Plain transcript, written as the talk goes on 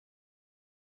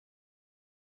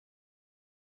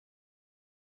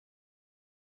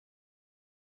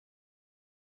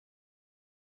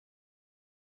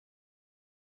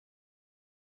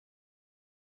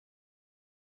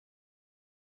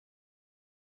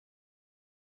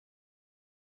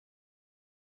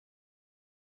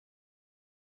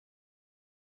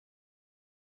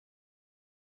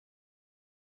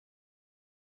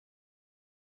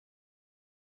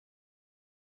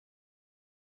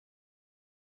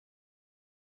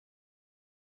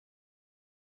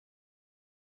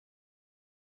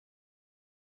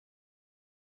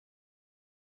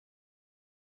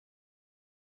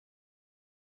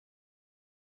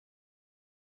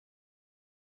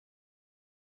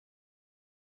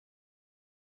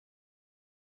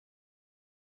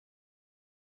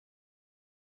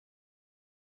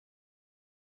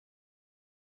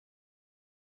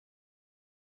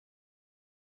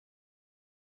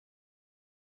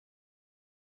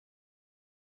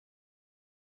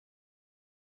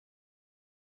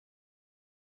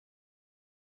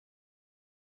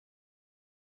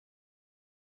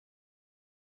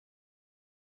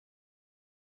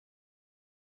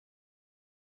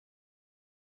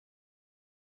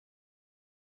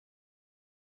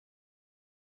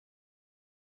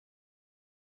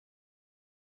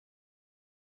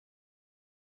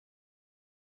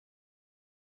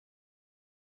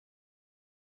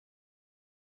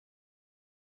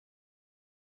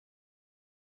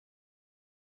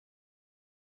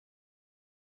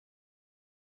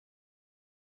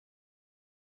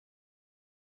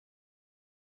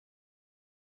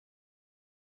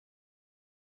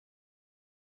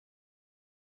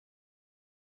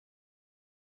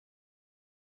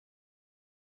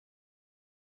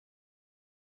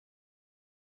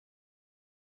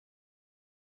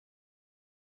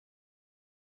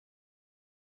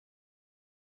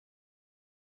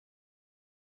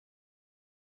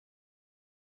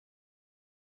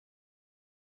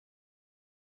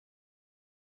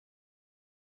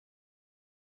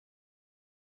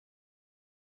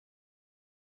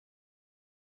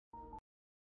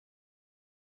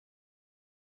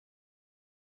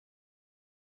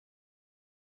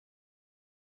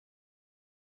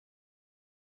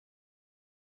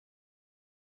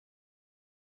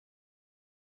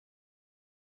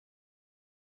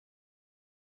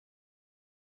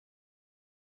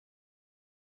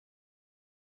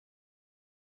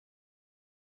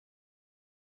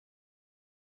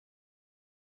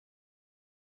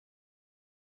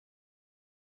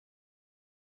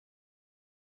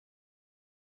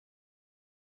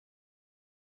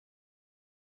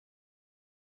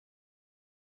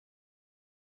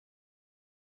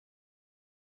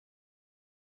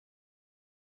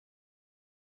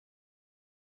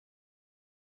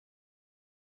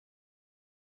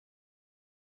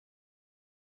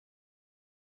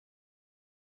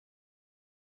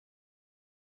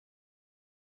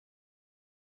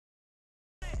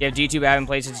You have YouTube haven't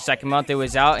played since the second month it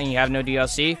was out, and you have no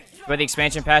DLC. But the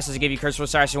expansion pass does it give you Curse of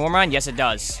Osiris and Warmind? Yes, it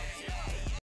does.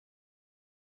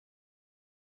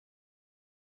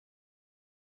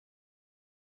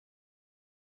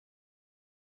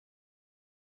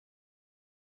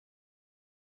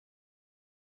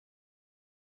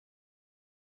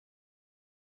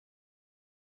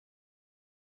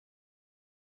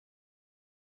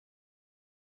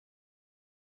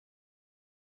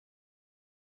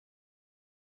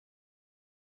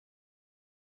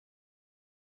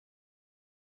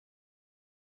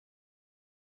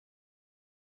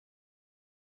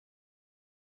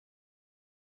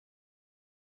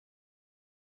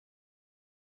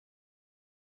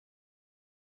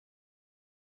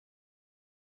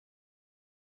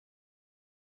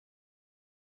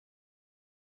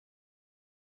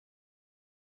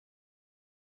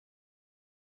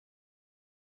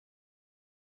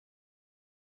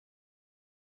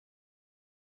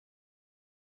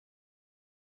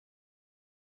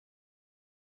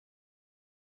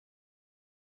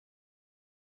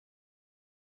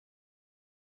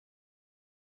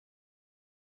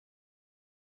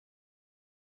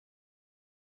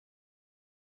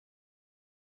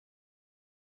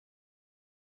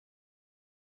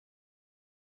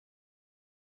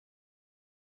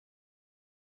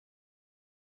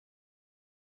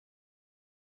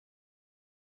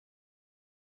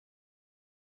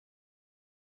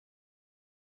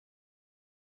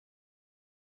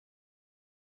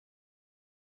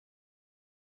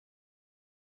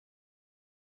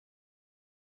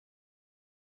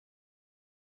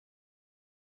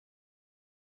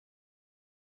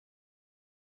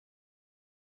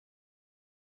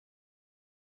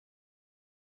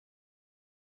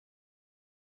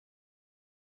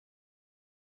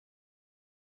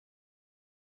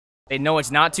 They know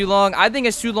it's not too long. I think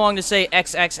it's too long to say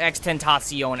XXX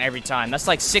Tentacion every time. That's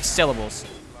like 6 syllables.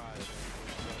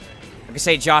 I could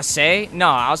say Jose. No,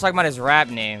 I was talking about his rap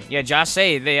name. Yeah,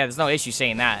 Jose. Yeah, there's no issue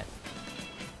saying that.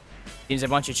 He's a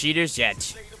bunch of cheaters. Yeah,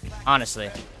 honestly,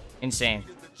 insane.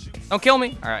 Don't kill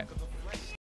me. All right.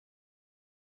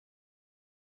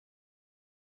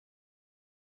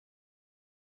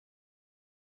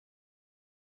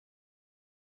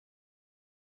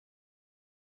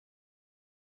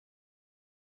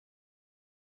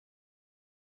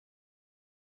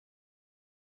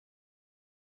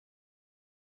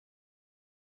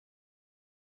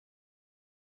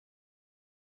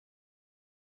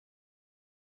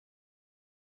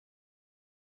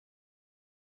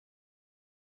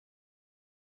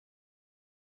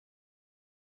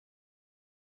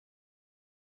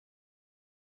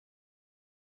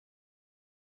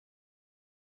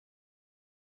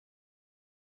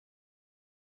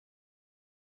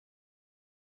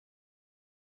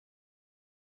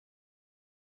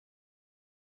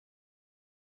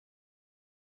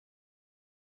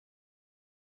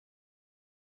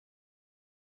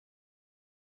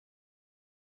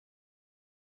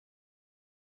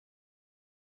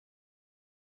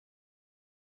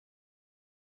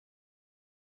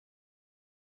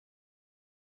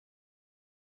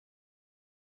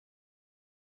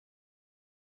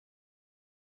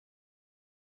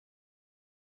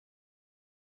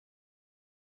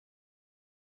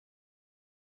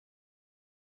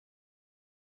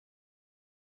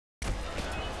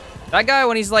 That guy,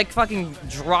 when he's like fucking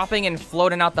dropping and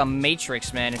floating out the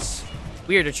Matrix, man, it's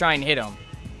weird to try and hit him.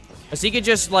 Because he could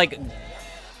just like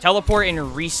teleport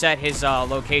and reset his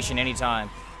location anytime.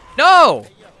 No!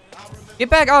 Get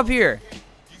back up here.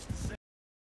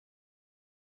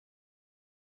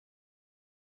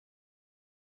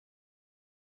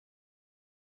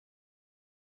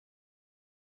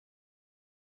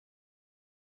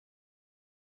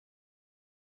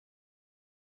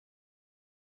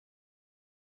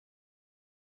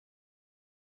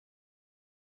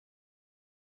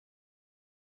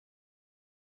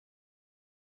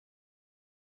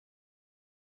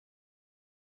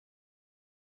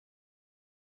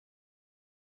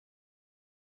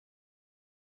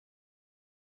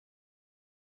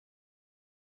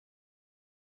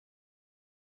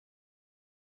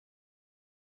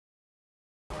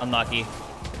 Unlucky.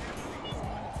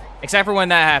 Except for when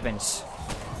that happens.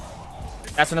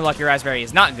 That's when the Lucky Raspberry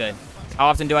is not good. How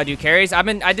often do I do carries? I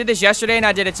did this yesterday and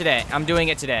I did it today. I'm doing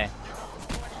it today.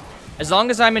 As long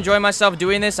as I'm enjoying myself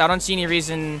doing this, I don't see any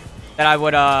reason that I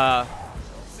would,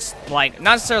 like,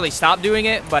 not necessarily stop doing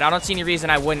it, but I don't see any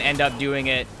reason I wouldn't end up doing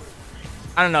it.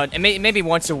 I don't know, maybe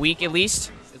once a week at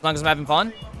least, as long as I'm having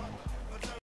fun.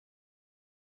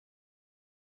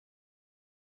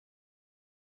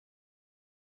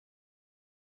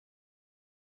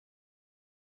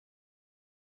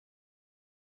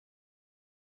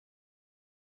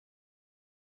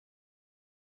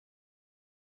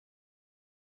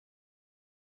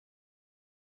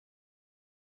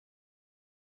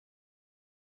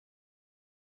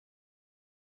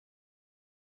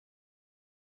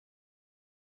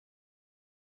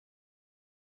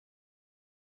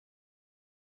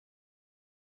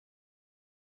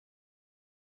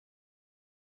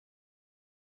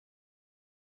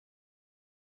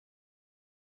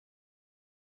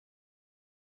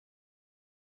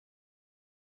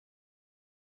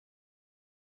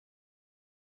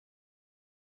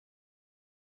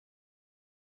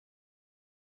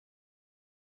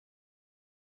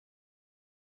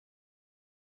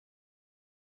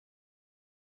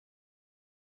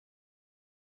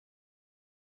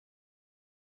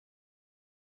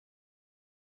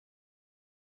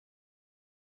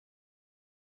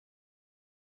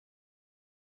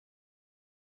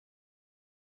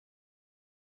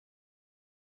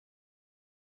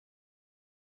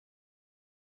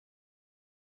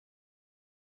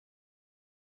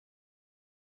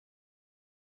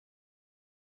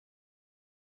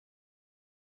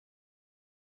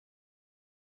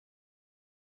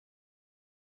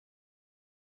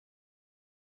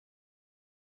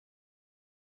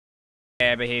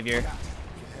 Yeah, behavior.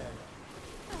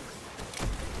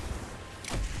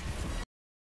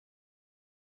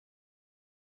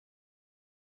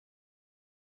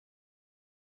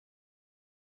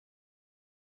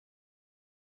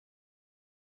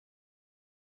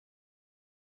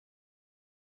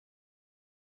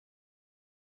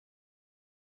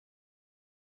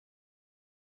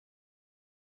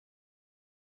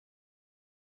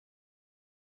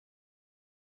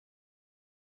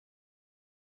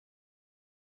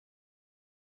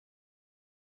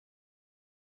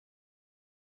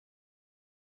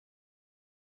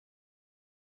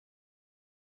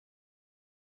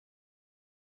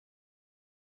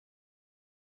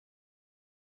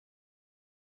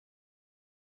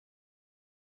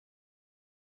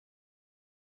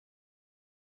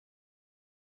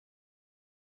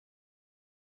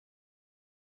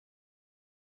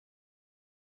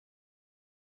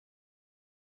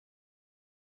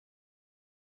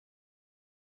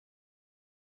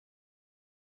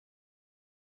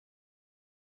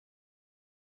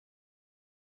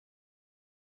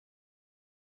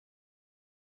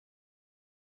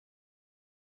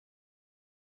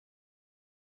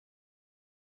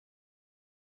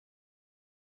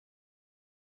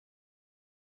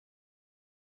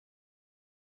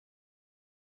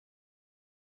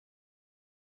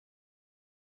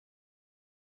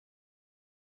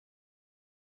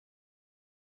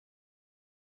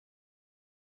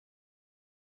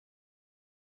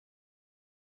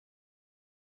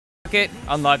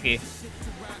 Unlucky.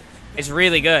 It's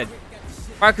really good.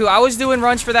 Marku, I was doing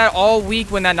runs for that all week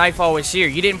when that Nightfall was here.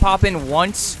 You didn't pop in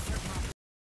once.